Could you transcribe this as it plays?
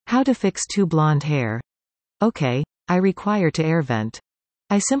How to fix too blonde hair. Okay, I require to air vent.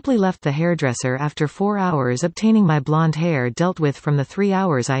 I simply left the hairdresser after 4 hours obtaining my blonde hair dealt with from the 3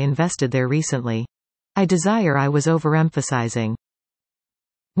 hours I invested there recently. I was overemphasizing.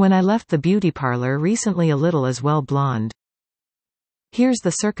 When I left the beauty parlor recently a little as well blonde. Here's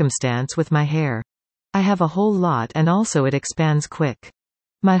the circumstance with my hair. I have a whole lot and also it expands quick.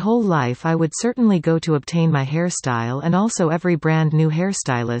 My whole life I would certainly go to obtain my hairstyle and also every brand new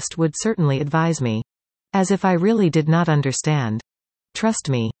hairstylist would certainly advise me. As if I really did not understand. Trust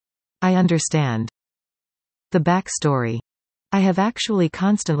me. I understand. The backstory. I have actually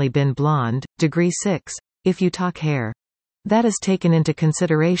constantly been blonde, degree 6, if you talk hair. That is taken into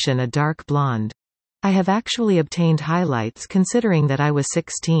consideration a dark blonde. I have actually obtained highlights considering that I was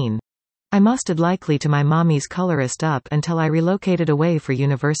 16. I musted likely to my mommy's colorist up until I relocated away for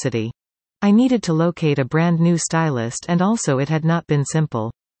university. I needed to locate a brand new stylist and also it had not been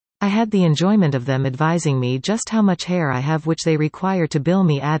simple. I had the enjoyment of them advising me just how much hair I have which they require to bill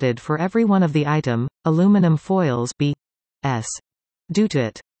me added for every one of the item, aluminum foils B.S. Due to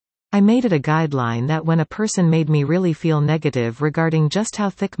it. I made it a guideline that when a person made me really feel negative regarding just how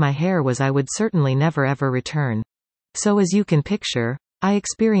thick my hair was I would certainly never ever return. So as you can picture, I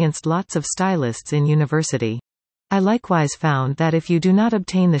experienced lots of stylists in university. I likewise found that if you do not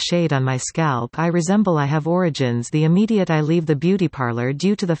obtain the shade on my scalp I resemble I have origins the immediate I leave the beauty parlor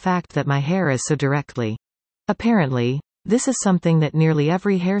due to the fact that my hair is so directly. Apparently, this is something that nearly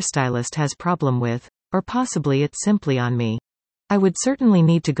every hairstylist has problem with, or possibly it's simply on me. I would certainly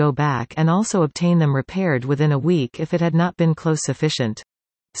need to go back and also obtain them repaired within a week if it had not been close sufficient.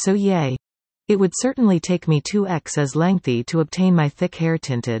 So yay. It would certainly take me 2x as lengthy to obtain my thick hair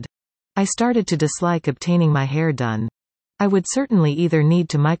tinted. I started to dislike obtaining my hair done. I would certainly either need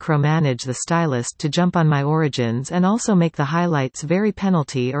to micromanage the stylist to jump on my origins and also make the highlights very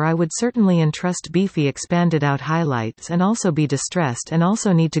penalty or I would certainly entrust beefy expanded out highlights and also be distressed and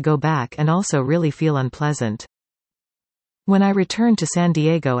also need to go back and also really feel unpleasant. When I returned to San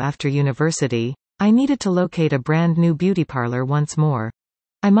Diego after university, I needed to locate a brand new beauty parlor once more.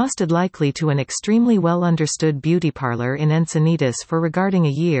 I musted likely to an extremely well understood beauty parlor in Encinitas for regarding a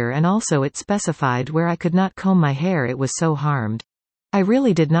year and also it specified where I could not comb my hair it was so harmed. I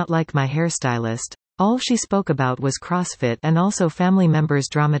really did not like my hairstylist, all she spoke about was CrossFit and also family members'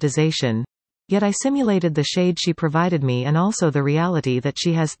 dramatization, yet I simulated the shade she provided me and also the reality that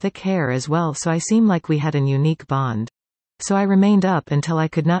she has thick hair as well so I seem like we had a unique bond. So I remained up until I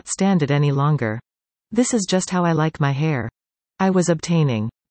could not stand it any longer. This is just how I like my hair. I was obtaining